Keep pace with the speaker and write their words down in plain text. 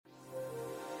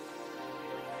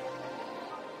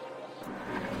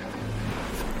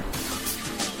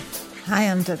Hi,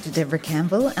 I'm Dr. Deborah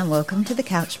Campbell, and welcome to the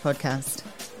Couch Podcast.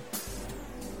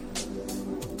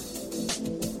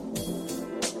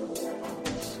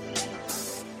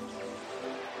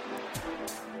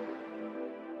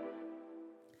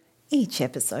 Each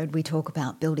episode, we talk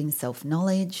about building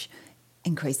self-knowledge,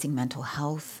 increasing mental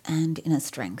health and inner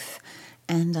strength,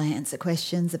 and I answer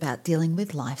questions about dealing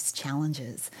with life's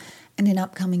challenges. And in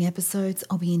upcoming episodes,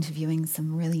 I'll be interviewing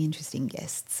some really interesting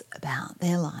guests about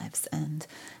their lives and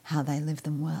how they live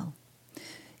them well.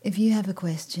 If you have a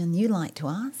question you'd like to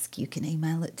ask, you can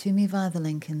email it to me via the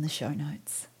link in the show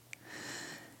notes.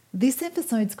 This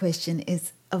episode's question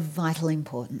is of vital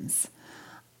importance.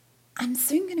 I'm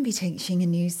soon going to be teaching a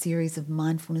new series of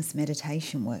mindfulness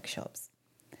meditation workshops.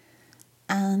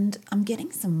 And I'm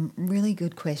getting some really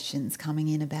good questions coming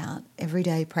in about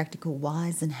everyday practical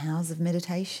whys and hows of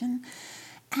meditation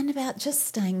and about just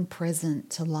staying present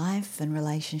to life and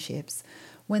relationships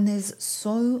when there's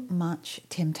so much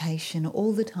temptation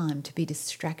all the time to be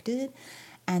distracted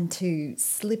and to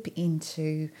slip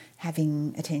into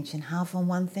having attention half on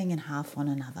one thing and half on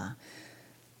another.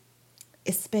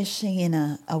 Especially in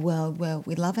a world where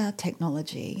we love our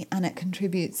technology and it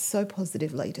contributes so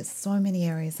positively to so many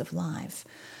areas of life.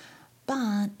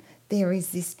 But there is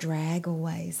this drag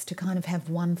always to kind of have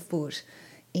one foot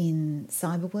in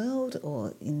cyber world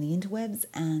or in the interwebs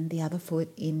and the other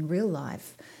foot in real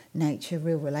life, nature,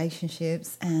 real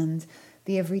relationships and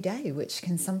the everyday, which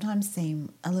can sometimes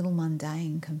seem a little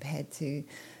mundane compared to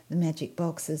the magic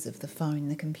boxes of the phone,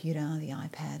 the computer, the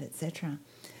iPad, etc.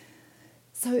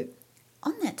 So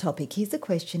on that topic, here's a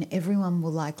question everyone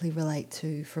will likely relate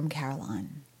to from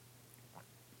Caroline.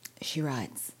 She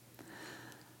writes,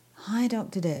 "Hi,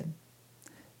 Dr. Deb.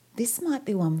 This might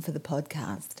be one for the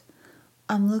podcast.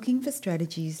 I'm looking for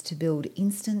strategies to build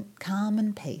instant calm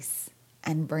and peace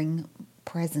and bring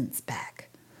presence back.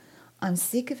 I'm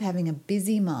sick of having a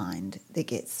busy mind that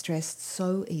gets stressed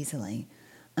so easily,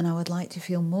 and I would like to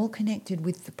feel more connected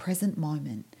with the present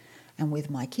moment and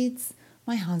with my kids,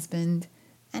 my husband,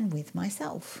 and with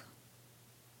myself."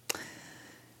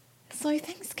 So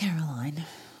thanks, Caroline.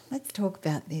 Let's talk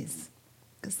about this,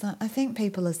 because I think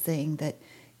people are seeing that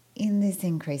in this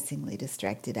increasingly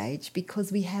distracted age,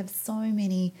 because we have so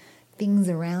many things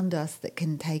around us that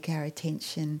can take our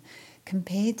attention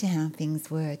compared to how things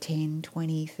were 10,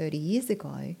 20, 30 years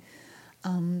ago,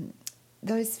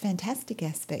 those fantastic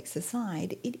aspects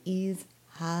aside, it is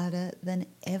harder than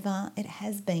ever it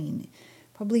has been,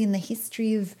 probably in the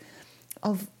history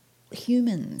of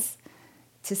humans,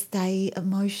 to stay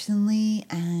emotionally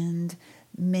and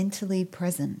mentally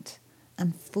present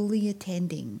and fully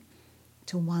attending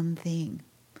to one thing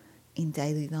in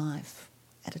daily life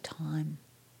at a time.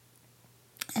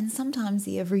 And sometimes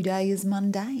the everyday is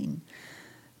mundane.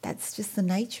 That's just the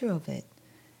nature of it.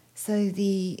 So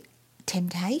the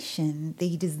temptation,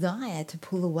 the desire to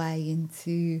pull away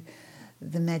into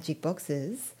the magic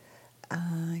boxes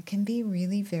can be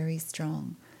really very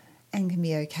strong and can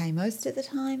be okay most of the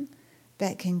time,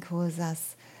 but can cause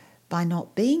us, by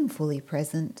not being fully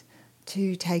present,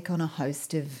 to take on a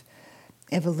host of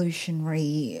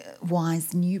evolutionary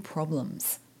wise new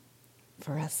problems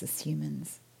for us as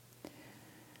humans.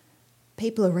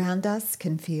 People around us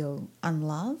can feel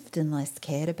unloved and less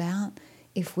cared about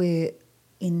if we're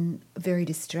in very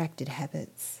distracted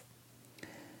habits.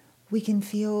 We can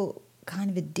feel kind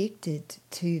of addicted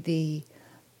to the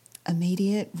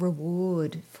immediate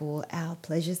reward for our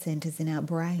pleasure centres in our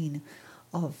brain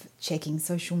of checking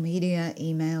social media,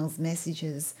 emails,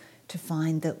 messages to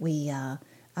find that we are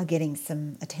getting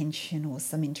some attention or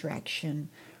some interaction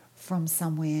from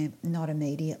somewhere not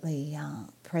immediately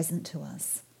present to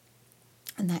us.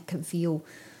 And that can feel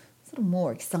sort of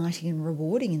more exciting and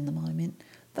rewarding in the moment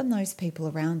than those people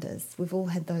around us. We've all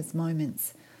had those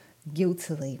moments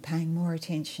guiltily paying more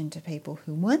attention to people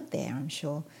who weren't there, I'm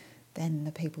sure, than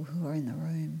the people who are in the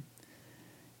room.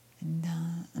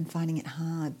 And finding it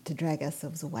hard to drag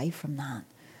ourselves away from that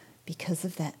because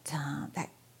of that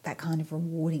kind of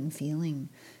rewarding feeling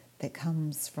that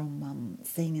comes from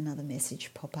seeing another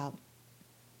message pop up.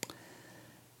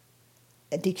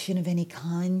 Addiction of any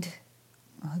kind,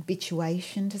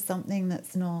 habituation to something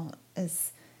that's not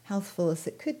as healthful as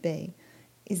it could be,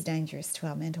 is dangerous to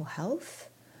our mental health.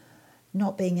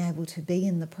 Not being able to be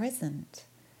in the present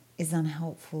is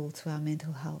unhelpful to our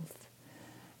mental health.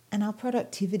 And our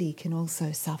productivity can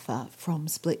also suffer from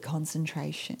split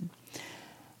concentration.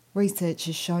 Research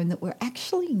has shown that we're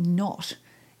actually not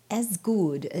as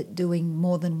good at doing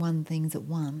more than one thing at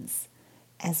once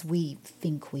as we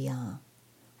think we are.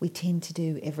 We tend to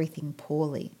do everything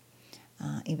poorly,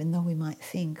 even though we might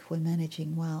think we're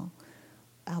managing well.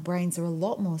 Our brains are a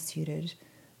lot more suited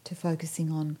to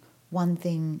focusing on one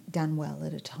thing done well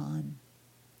at a time.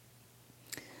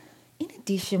 In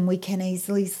addition, we can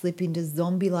easily slip into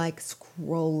zombie-like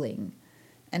scrolling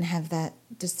and have that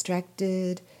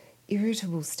distracted,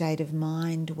 irritable state of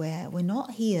mind where we're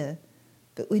not here,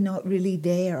 but we're not really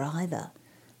there either.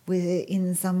 We're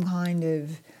in some kind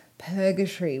of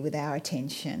purgatory with our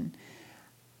attention,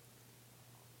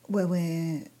 where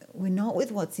we're not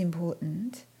with what's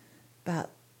important,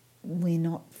 but we're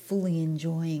not fully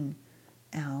enjoying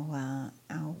our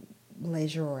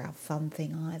leisure or our fun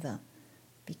thing either,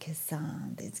 because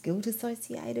there's guilt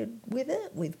associated with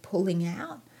it, with pulling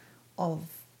out of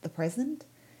the present,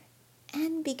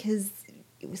 and because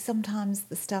sometimes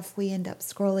the stuff we end up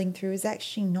scrolling through is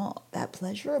actually not that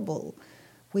pleasurable.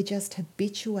 We're just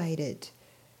habituated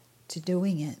to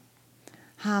doing it.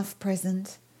 Half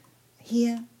present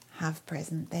here, half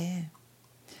present there.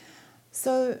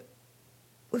 So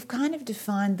we've kind of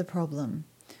defined the problem.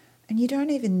 And you don't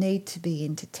even need to be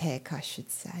into tech, I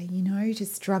should say, to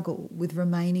struggle with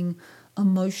remaining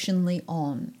emotionally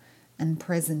on and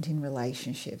present in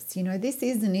relationships. This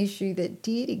is an issue that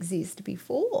did exist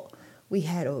before we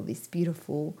had all this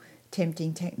beautiful,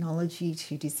 tempting technology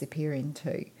to disappear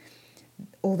into.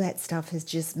 All that stuff has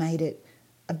just made it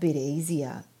a bit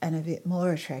easier and a bit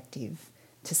more attractive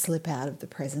to slip out of the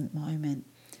present moment.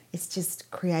 It's just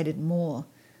created more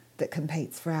that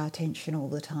competes for our attention all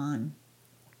the time.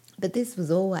 But this was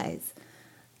always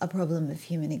a problem of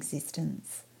human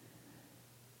existence,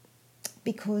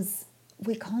 because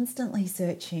we're constantly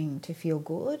searching to feel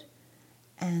good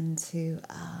and to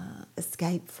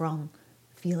escape from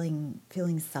feeling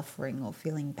suffering or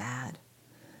feeling bad.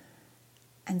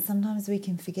 And sometimes we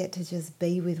can forget to just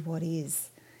be with what is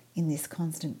in this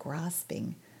constant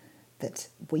grasping that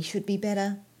we should be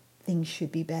better, things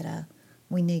should be better,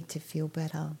 we need to feel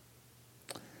better.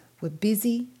 We're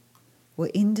busy, we're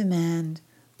in demand,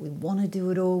 we want to do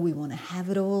it all, we want to have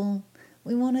it all,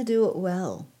 we want to do it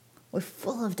well. We're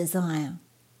full of desire.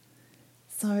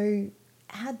 So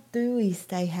how do we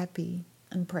stay happy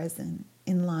and present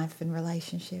in life and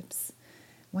relationships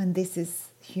when this is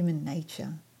human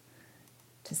nature?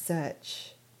 To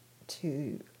search,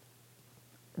 to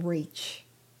reach,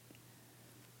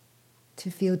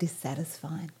 to feel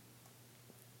dissatisfied.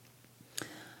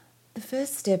 The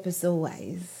first step, as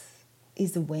always,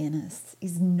 is awareness,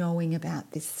 is knowing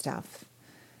about this stuff,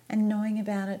 and knowing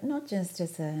about it not just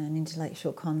as an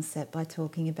intellectual concept by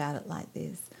talking about it like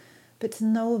this, but to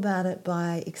know about it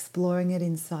by exploring it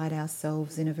inside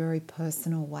ourselves in a very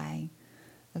personal way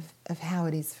of how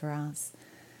it is for us.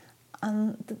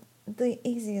 The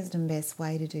easiest and best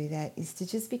way to do that is to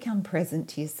just become present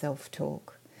to your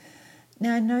self-talk.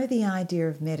 Now, I know the idea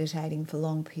of meditating for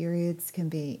long periods can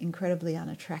be incredibly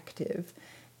unattractive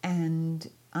and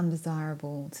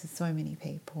undesirable to so many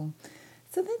people.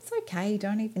 So that's okay.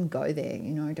 Don't even go there.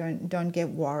 Don't get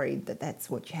worried that that's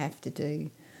what you have to do.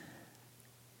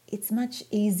 It's much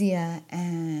easier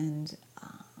and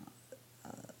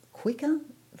quicker,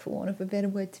 for want of a better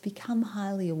word, to become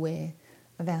highly aware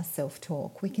of our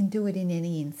self-talk. We can do it in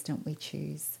any instant we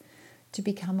choose, to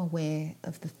become aware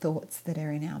of the thoughts that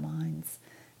are in our minds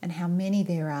and how many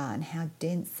there are and how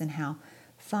dense and how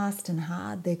fast and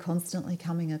hard they're constantly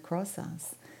coming across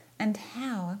us, and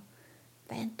how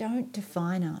they don't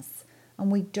define us,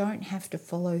 and we don't have to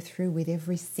follow through with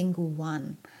every single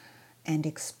one and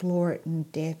explore it in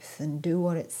depth and do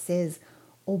what it says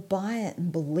or buy it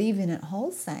and believe in it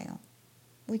wholesale.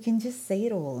 We can just see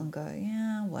it all and go,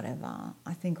 yeah, whatever.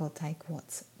 I think I'll take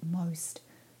what's most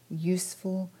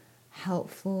useful,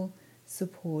 helpful,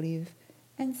 supportive,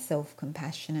 and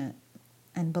self-compassionate,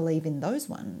 and believe in those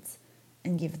ones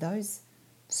and give those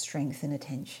strength and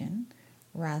attention,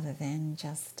 rather than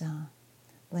just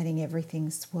letting everything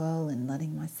swirl and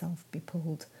letting myself be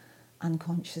pulled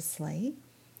unconsciously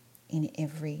in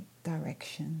every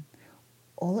direction.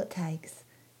 All it takes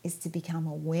is to become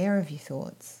aware of your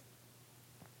thoughts.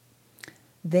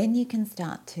 Then you can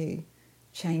start to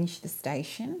change the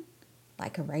station,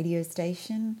 like a radio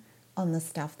station, on the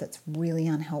stuff that's really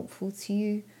unhelpful to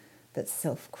you, that's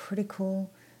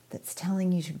self-critical, that's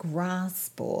telling you to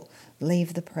grasp or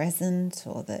leave the present,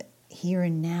 or that here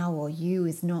and now or you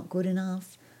is not good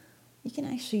enough. You can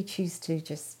actually choose to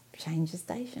just change the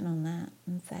station on that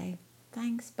and say,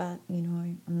 thanks, but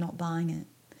I'm not buying it.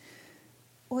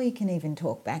 Or you can even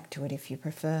talk back to it if you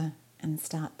prefer and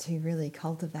start to really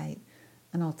cultivate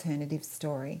an alternative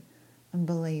story and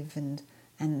believe and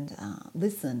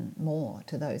listen more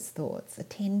to those thoughts,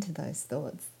 attend to those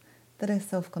thoughts that are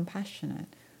self-compassionate,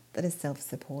 that are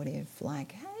self-supportive,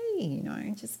 like,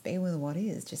 hey, just be with what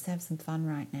is, just have some fun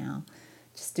right now,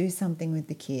 just do something with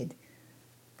the kid,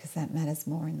 because that matters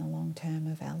more in the long term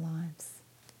of our lives.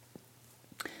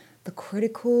 The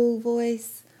critical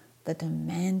voice, the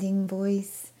demanding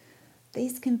voice,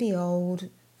 these can be old,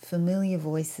 familiar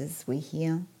voices we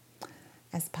hear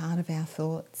as part of our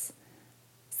thoughts,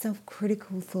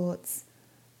 self-critical thoughts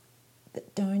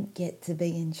that don't get to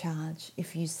be in charge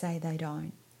if you say they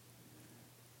don't.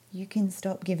 You can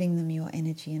stop giving them your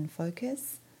energy and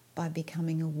focus by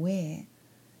becoming aware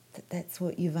that that's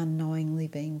what you've unknowingly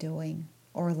been doing,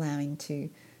 or allowing to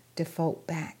default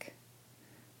back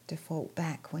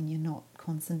when you're not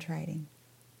concentrating.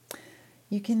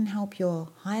 You can help your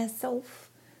higher self,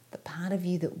 the part of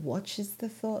you that watches the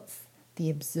thoughts, the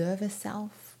observer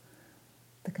self,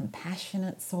 the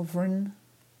compassionate sovereign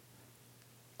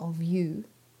of you.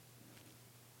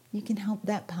 You can help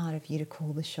that part of you to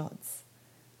call the shots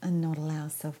and not allow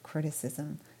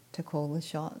self-criticism to call the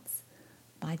shots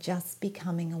by just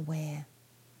becoming aware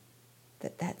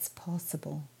that that's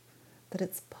possible, that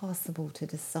it's possible to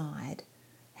decide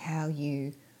how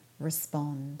you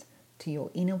respond to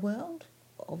your inner world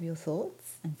of your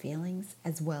thoughts and feelings,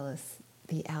 as well as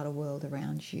the outer world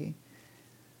around you.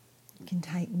 You can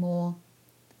take more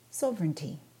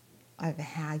sovereignty over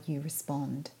how you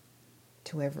respond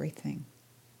to everything.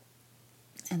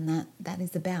 And that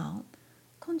is about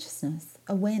consciousness,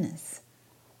 awareness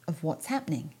of what's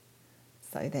happening,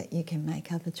 so that you can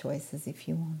make other choices if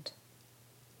you want.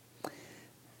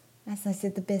 As I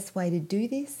said, the best way to do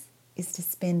this is to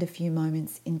spend a few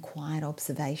moments in quiet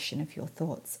observation of your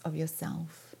thoughts, of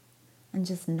yourself, and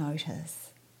just notice.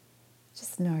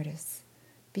 Just notice.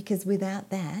 Because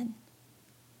without that,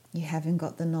 you haven't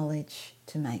got the knowledge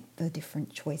to make the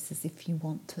different choices if you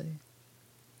want to.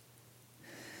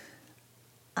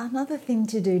 Another thing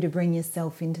to do to bring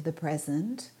yourself into the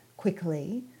present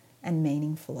quickly and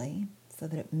meaningfully, so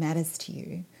that it matters to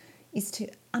you, is to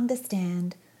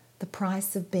understand the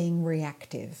price of being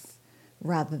reactive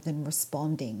rather than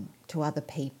responding to other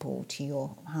people, to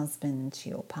your husband, to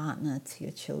your partner, to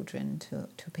your children, to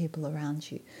people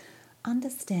around you.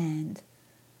 Understand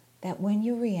that when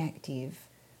you're reactive,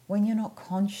 when you're not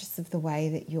conscious of the way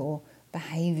that you're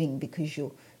behaving because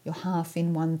you're half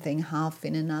in one thing, half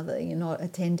in another, you're not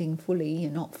attending fully,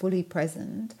 you're not fully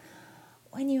present,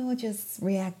 when you're just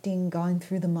reacting, going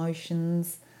through the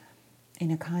motions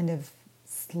in a kind of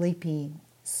sleepy,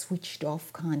 switched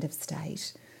off kind of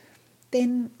state,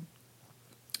 then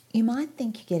you might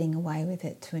think you're getting away with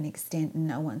it to an extent and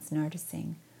no one's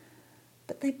noticing.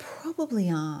 But they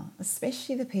probably are,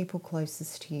 especially the people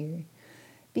closest to you,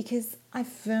 because I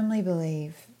firmly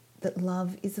believe that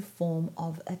love is a form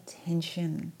of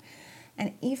attention.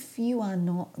 And if you are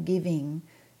not giving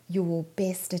your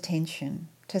best attention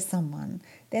to someone,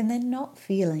 then they're not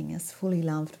feeling as fully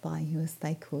loved by you as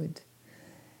they could.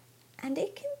 And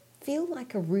it can feel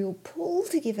like a real pull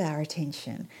to give our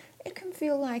attention. It can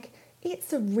feel like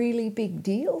it's a really big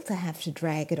deal to have to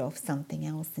drag it off something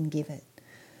else and give it.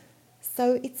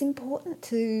 So it's important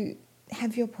to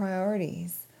have your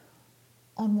priorities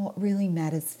on what really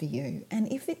matters for you.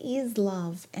 And if it is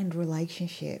love and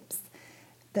relationships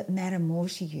that matter more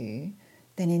to you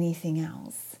than anything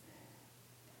else,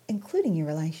 including your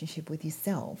relationship with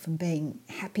yourself and being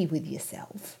happy with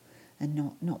yourself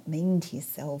and not mean to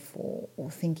yourself or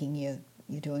thinking you're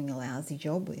doing a lousy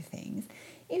job with things,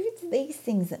 if it's these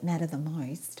things that matter the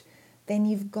most, then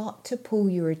you've got to pull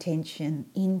your attention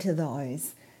into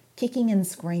those, kicking and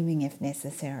screaming if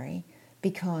necessary,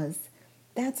 because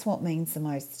that's what means the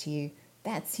most to you.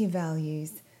 That's your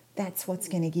values. That's what's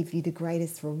going to give you the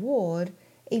greatest reward,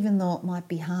 even though it might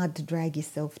be hard to drag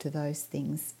yourself to those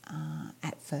things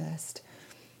at first.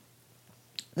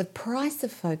 The price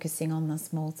of focusing on the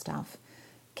small stuff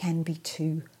can be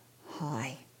too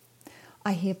high.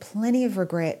 I hear plenty of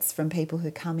regrets from people who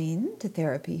come in to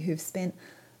therapy who've spent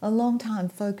a long time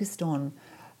focused on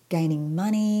gaining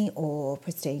money or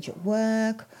prestige at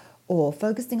work, or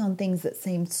focusing on things that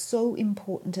seemed so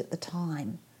important at the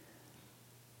time,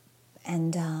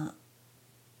 and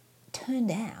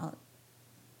turned out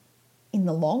in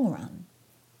the long run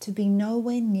to be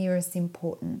nowhere near as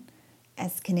important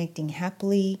as connecting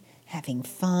happily, having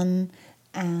fun,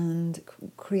 and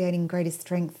creating greater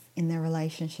strength in their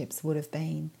relationships would have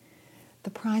been. The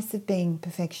price of being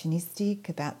perfectionistic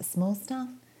about the small stuff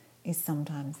is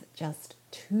sometimes just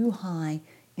too high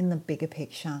in the bigger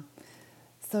picture.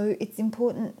 So it's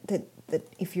important that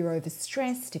if you're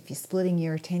overstressed, if you're splitting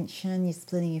your attention, you're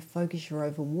splitting your focus, you're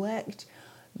overworked,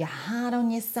 you're hard on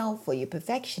yourself, or you're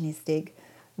perfectionistic,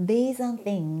 these are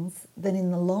things that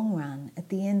in the long run, at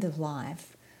the end of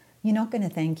life, you're not going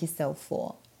to thank yourself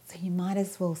for. So you might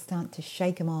as well start to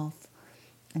shake them off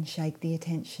and shake the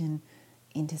attention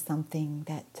into something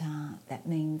that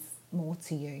means more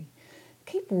to you.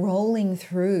 Keep rolling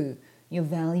through your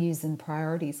values and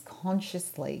priorities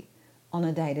consciously on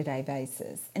a day-to-day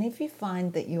basis. And if you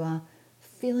find that you are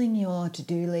filling your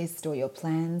to-do list or your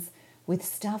plans with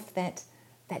stuff that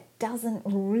doesn't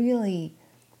really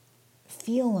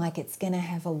feel like it's going to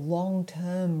have a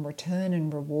long-term return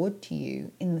and reward to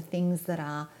you in the things that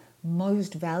are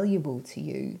most valuable to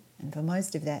you, and for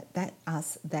most of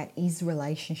that is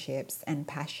relationships and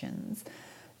passions,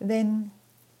 then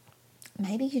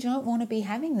maybe you don't want to be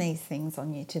having these things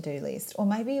on your to-do list, or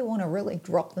maybe you want to really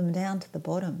drop them down to the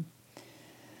bottom.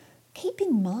 Keep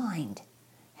in mind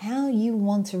how you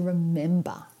want to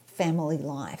remember family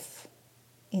life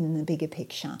in the bigger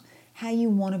picture, how you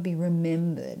want to be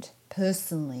remembered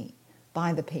personally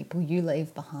by the people you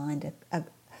leave behind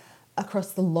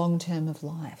across the long term of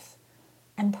life,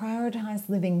 and prioritize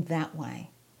living that way.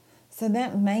 So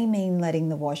that may mean letting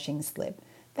the washing slip.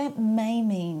 That may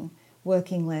mean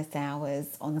working less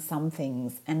hours on some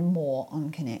things and more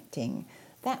on connecting.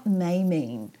 That may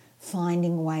mean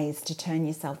finding ways to turn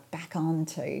yourself back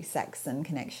onto sex and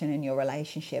connection in your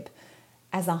relationship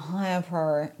as a higher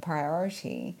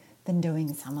priority than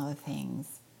doing some other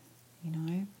things, you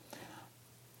know.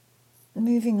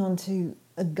 Moving on to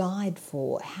a guide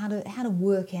for how to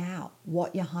work out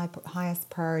what your highest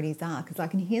priorities are, because I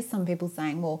can hear some people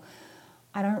saying, well,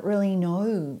 I don't really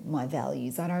know my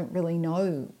values. I don't really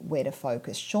know where to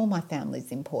focus. Sure, my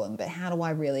family's important, but how do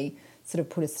I really sort of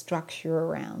put a structure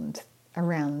around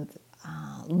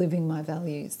living my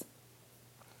values?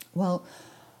 Well,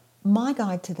 my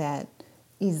guide to that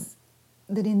is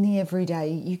that in the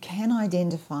everyday, you can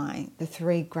identify the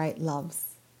three great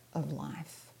loves of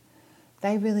life.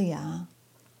 They really are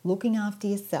looking after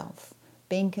yourself,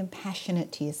 being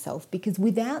compassionate to yourself, because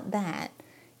without that,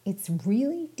 it's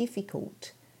really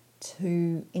difficult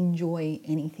to enjoy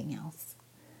anything else.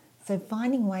 So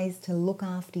finding ways to look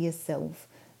after yourself,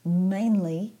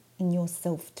 mainly in your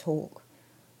self-talk.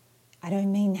 I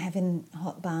don't mean having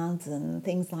hot baths and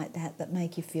things like that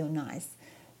make you feel nice.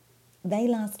 They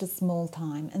last a small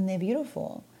time and they're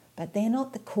beautiful, but they're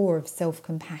not the core of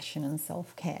self-compassion and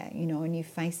self-care, you know, and your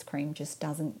face cream just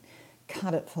doesn't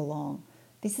cut it for long.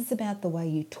 This is about the way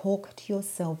you talk to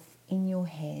yourself in your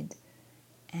head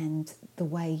and the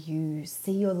way you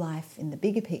see your life in the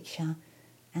bigger picture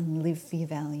and live for your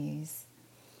values.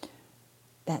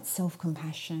 That's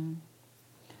self-compassion.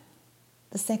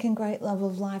 The second great love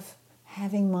of life,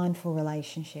 having mindful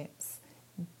relationships,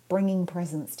 bringing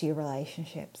presence to your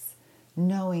relationships,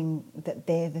 knowing that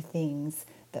they're the things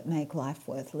that make life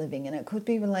worth living. And it could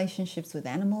be relationships with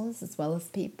animals as well as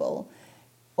people,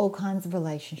 all kinds of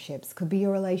relationships. Could be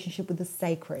your relationship with the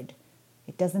sacred.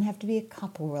 It doesn't have to be a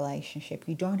couple relationship.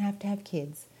 You don't have to have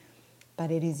kids,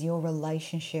 but it is your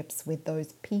relationships with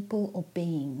those people or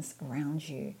beings around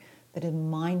you that are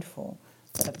mindful,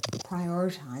 that are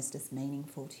prioritized as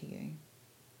meaningful to you.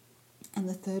 And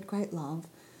the third great love,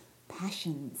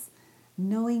 passions,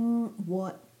 knowing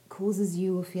what causes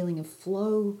you a feeling of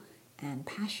flow and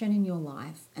passion in your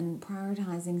life and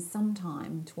prioritizing some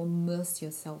time to immerse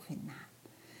yourself in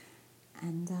that.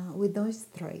 And with those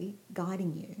three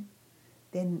guiding you,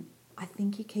 then I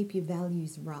think you keep your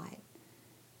values right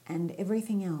and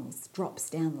everything else drops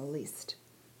down the list,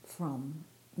 from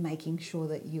making sure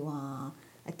that you are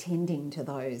attending to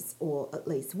those, or at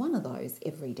least one of those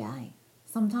every day.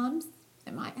 Sometimes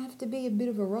it might have to be a bit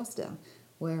of a roster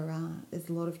where there's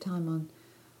a lot of time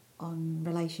on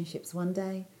relationships one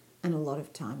day and a lot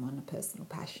of time on a personal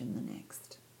passion the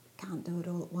next. Can't do it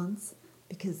all at once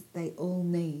because they all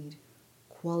need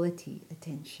quality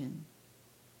attention.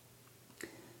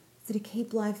 So to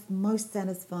keep life most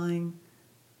satisfying,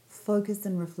 focus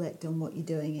and reflect on what you're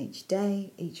doing each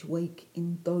day, each week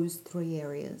in those three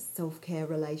areas: self-care,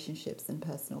 relationships, and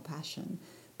personal passion.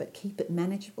 But keep it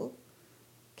manageable,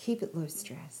 keep it low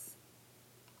stress.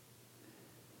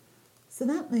 So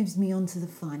that moves me on to the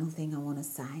final thing I want to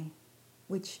say,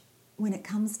 which when it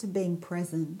comes to being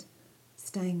present,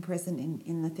 staying present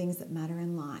in the things that matter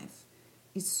in life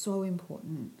is so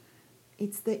important.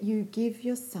 It's that you give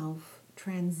yourself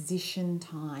transition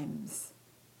times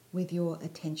with your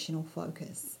attentional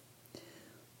focus.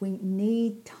 We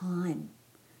need time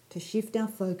to shift our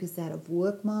focus out of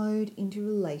work mode into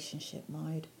relationship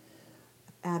mode,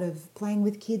 out of playing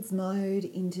with kids mode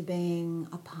into being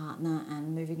a partner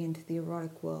and moving into the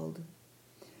erotic world.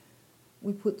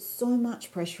 We put so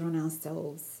much pressure on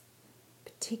ourselves,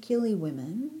 particularly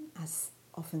women, as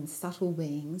often subtle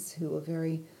beings who are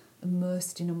very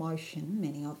immersed in emotion,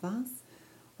 many of us.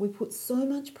 We put so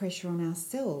much pressure on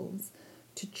ourselves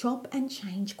to chop and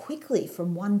change quickly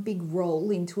from one big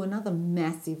role into another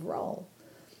massive role.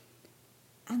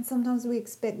 And sometimes we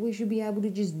expect we should be able to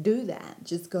just do that.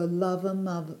 Just go lover,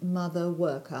 mother,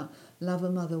 worker, lover,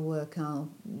 mother, worker,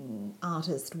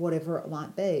 artist, whatever it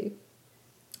might be.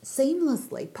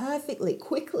 Seamlessly, perfectly,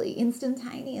 quickly,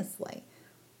 instantaneously.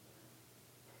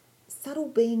 Subtle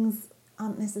beings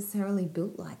aren't necessarily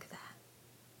built like that.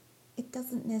 It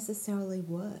doesn't necessarily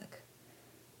work.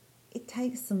 It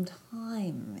takes some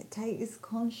time. It takes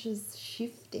conscious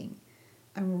shifting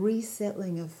and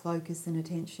resettling of focus and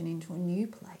attention into a new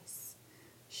place,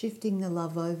 shifting the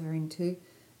love over into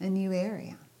a new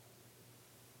area.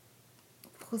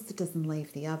 Of course, it doesn't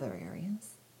leave the other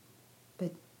areas,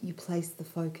 but you place the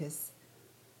focus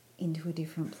into a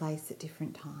different place at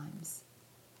different times.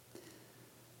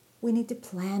 We need to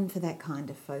plan for that kind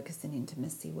of focus and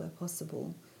intimacy where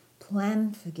possible,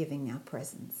 plan for giving our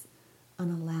presence, and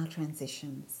allow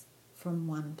transitions from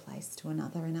one place to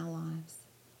another in our lives.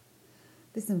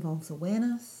 This involves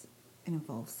awareness, it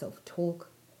involves self-talk,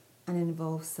 and it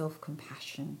involves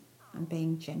self-compassion and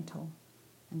being gentle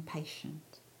and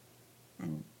patient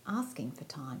and asking for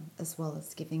time as well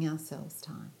as giving ourselves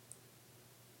time.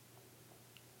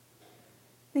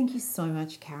 Thank you so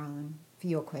much, Carolyn, for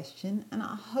your question, and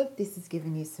I hope this has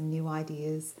given you some new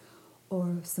ideas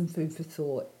or some food for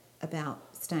thought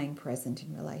about staying present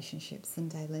in relationships and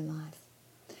daily life.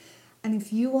 And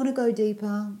if you want to go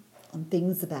deeper on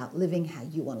things about living how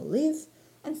you want to live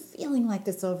and feeling like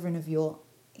the sovereign of your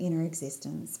inner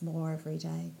existence more every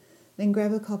day, then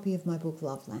grab a copy of my book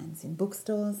Love Lands in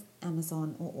bookstores,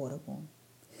 Amazon or Audible.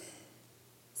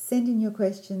 Send in your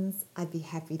questions. I'd be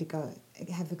happy to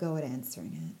have a go at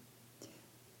answering it.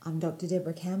 I'm Dr.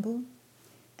 Deborah Campbell,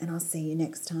 and I'll see you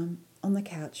next time on the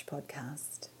Couch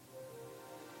Podcast.